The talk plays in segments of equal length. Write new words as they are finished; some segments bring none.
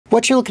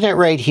What you're looking at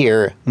right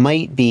here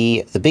might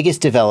be the biggest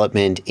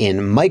development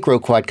in micro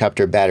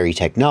quadcopter battery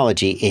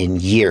technology in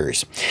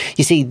years.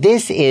 You see,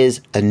 this is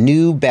a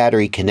new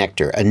battery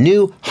connector, a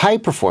new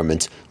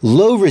high-performance,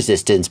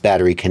 low-resistance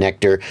battery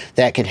connector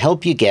that can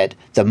help you get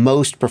the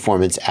most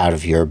performance out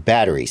of your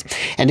batteries.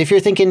 And if you're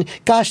thinking,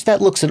 gosh, that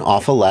looks an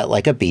awful lot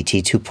like a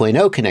BT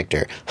 2.0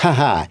 connector,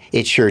 haha,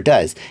 it sure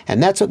does.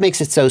 And that's what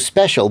makes it so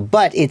special,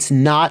 but it's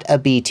not a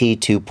BT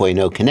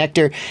 2.0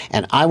 connector,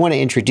 and I want to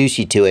introduce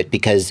you to it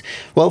because,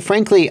 well,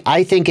 frankly,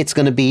 I think it's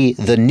going to be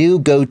the new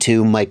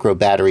go-to micro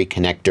battery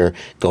connector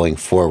going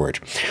forward.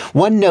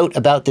 One note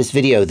about this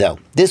video, though.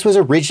 This was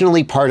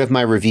originally part of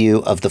my review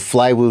of the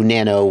Flywoo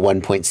Nano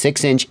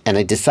 1.6 inch, and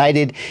I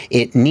decided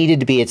it needed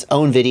to be its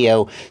own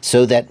video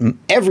so that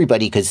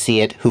everybody could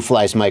see it who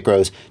flies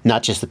micros,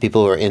 not just the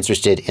people who are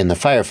interested in the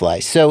Firefly.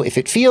 So if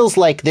it feels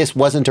like this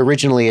wasn't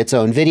originally its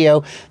own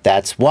video,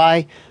 that's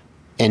why.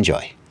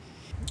 Enjoy.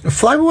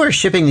 Flywoo are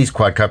shipping these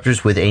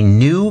quadcopters with a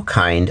new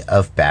kind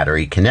of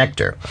battery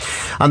connector.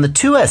 On the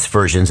 2S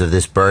versions of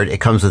this bird,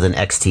 it comes with an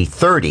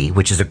XT30,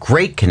 which is a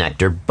great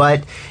connector,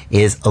 but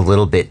is a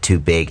little bit too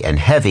big and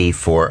heavy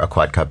for a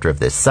quadcopter of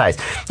this size.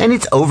 And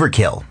it's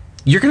overkill.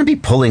 You're going to be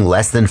pulling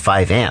less than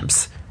 5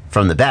 amps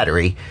from the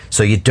battery,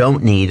 so you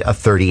don't need a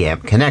 30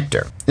 amp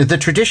connector. The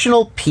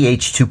traditional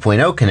PH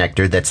 2.0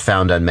 connector that's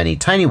found on many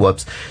tiny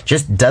whoops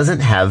just doesn't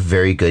have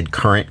very good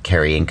current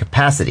carrying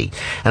capacity.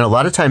 And a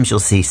lot of times you'll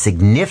see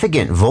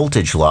significant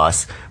voltage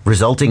loss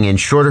resulting in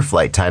shorter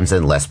flight times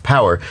and less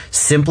power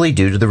simply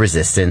due to the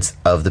resistance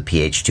of the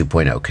PH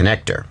 2.0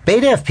 connector.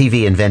 Beta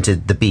FPV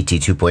invented the BT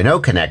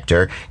 2.0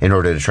 connector in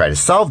order to try to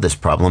solve this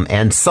problem,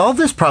 and solve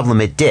this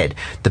problem it did.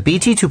 The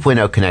BT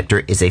 2.0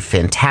 connector is a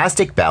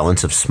fantastic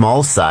balance of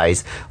small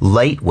size,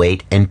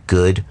 lightweight, and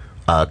good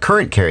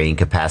current carrying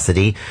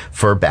capacity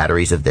for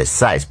batteries of this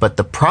size. But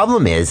the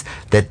problem is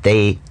that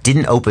they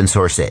didn't open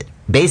source it.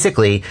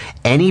 Basically,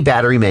 any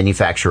battery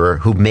manufacturer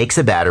who makes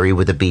a battery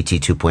with a BT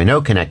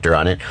 2.0 connector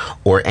on it,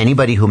 or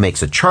anybody who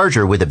makes a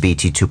charger with a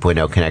BT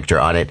 2.0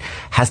 connector on it,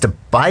 has to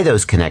buy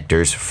those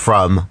connectors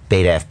from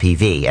Beta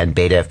FPV. And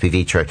Beta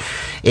FPV,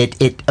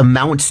 it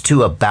amounts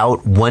to about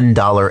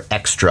 $1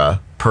 extra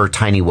per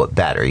tiny whoop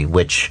battery,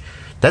 which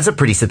that's a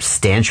pretty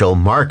substantial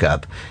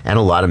markup, and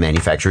a lot of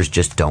manufacturers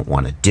just don't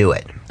want to do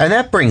it. And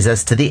that brings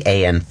us to the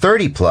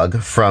AN30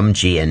 plug from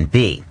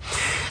GNB.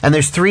 And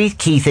there's 3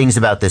 key things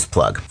about this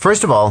plug.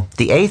 First of all,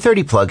 the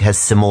A30 plug has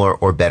similar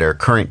or better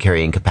current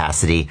carrying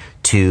capacity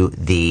to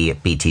the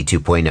BT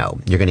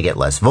 2.0. You're going to get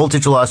less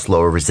voltage loss,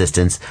 lower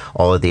resistance,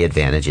 all of the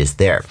advantages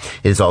there.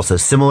 It is also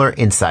similar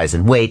in size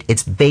and weight.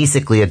 It's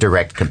basically a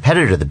direct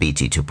competitor to the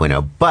BT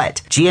 2.0,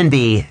 but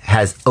GNB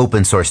has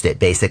open sourced it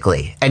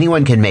basically.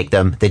 Anyone can make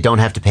them. They don't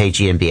have to pay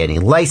GNB any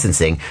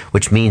licensing,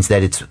 which means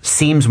that it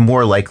seems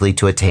more likely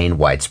to attain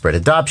widespread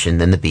adoption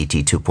than the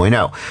BT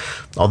 2.0.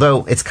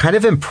 Although it's kind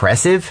of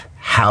impressive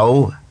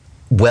how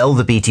well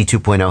the BT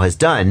 2.0 has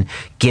done,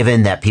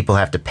 given that people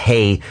have to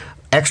pay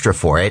extra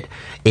for it.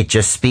 It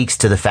just speaks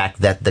to the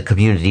fact that the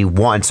community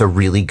wants a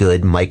really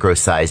good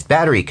micro-sized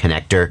battery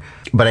connector.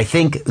 But I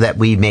think that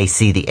we may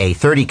see the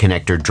A30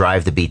 connector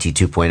drive the BT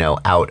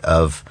 2.0 out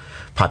of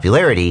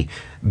popularity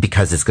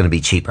because it's going to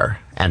be cheaper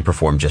and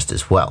perform just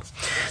as well.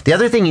 The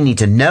other thing you need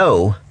to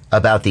know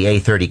about the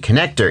A30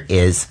 connector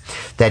is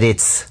that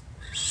it's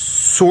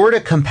sort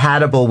of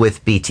compatible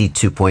with BT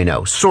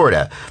 2.0, sort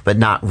of, but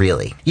not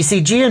really. You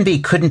see,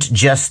 GNB couldn't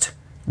just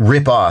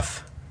rip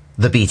off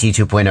the BT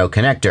 2.0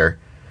 connector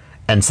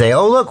and say,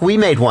 oh, look, we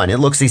made one. It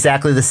looks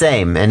exactly the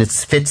same and it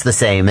fits the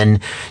same. And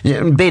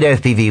Beta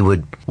FPV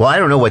would, well, I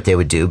don't know what they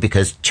would do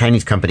because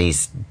Chinese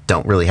companies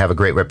don't really have a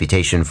great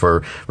reputation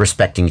for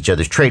respecting each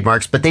other's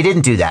trademarks, but they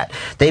didn't do that.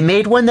 They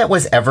made one that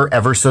was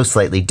ever so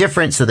slightly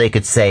different so they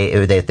could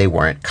say that they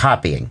weren't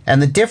copying.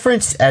 And the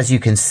difference, as you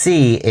can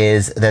see,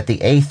 is that the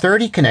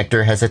A30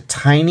 connector has a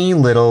tiny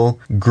little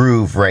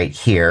groove right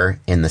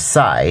here in the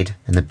side,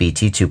 and the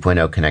BT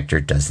 2.0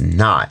 connector does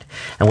not.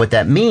 And what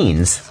that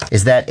means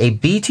is that a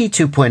BT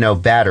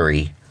 2.0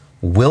 battery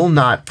will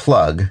not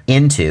plug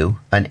into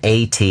an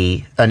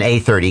A30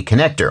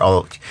 connector.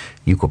 Although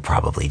you could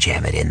probably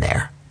jam it in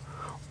there,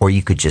 or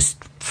you could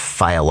just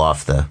file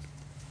off the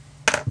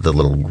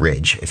little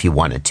ridge if you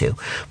wanted to.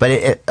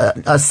 But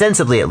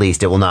ostensibly, at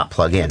least, it will not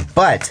plug in.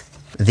 But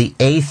the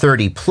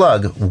A30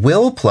 plug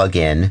will plug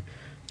in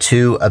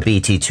to a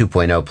BT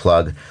 2.0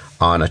 plug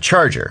on a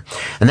charger.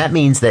 And that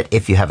means that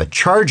if you have a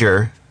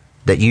charger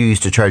that you use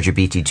to charge your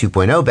BT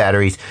 2.0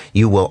 batteries,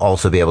 you will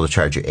also be able to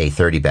charge your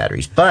A30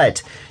 batteries.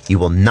 But you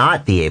will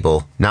not be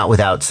able, not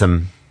without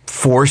some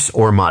force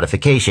or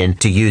modification,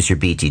 to use your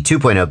BT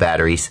 2.0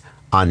 batteries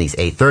on these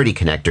A30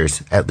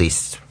 connectors. At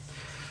least,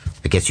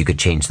 I guess you could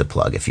change the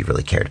plug if you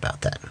really cared about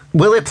that.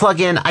 Will it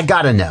plug in? I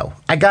gotta know.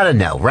 I gotta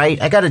know,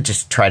 right? I gotta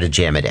just try to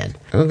jam it in.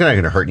 It's not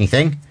gonna hurt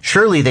anything.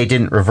 Surely they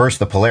didn't reverse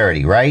the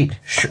polarity, right?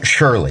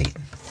 Surely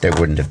they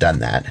wouldn't have done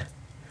that.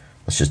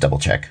 Let's just double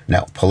check.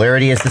 No,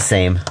 polarity is the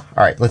same.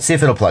 All right, let's see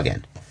if it'll plug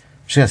in. I'm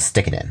just gonna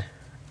stick it in.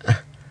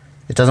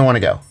 It doesn't want to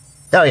go.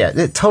 Oh yeah,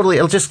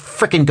 it'll just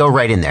frickin' go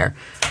right in there.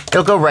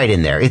 It'll go right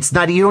in there. It's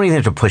not, you don't even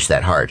have to push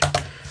that hard.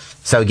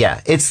 So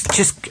yeah,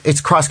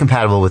 it's cross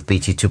compatible with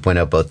BT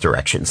 2.0 both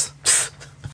directions.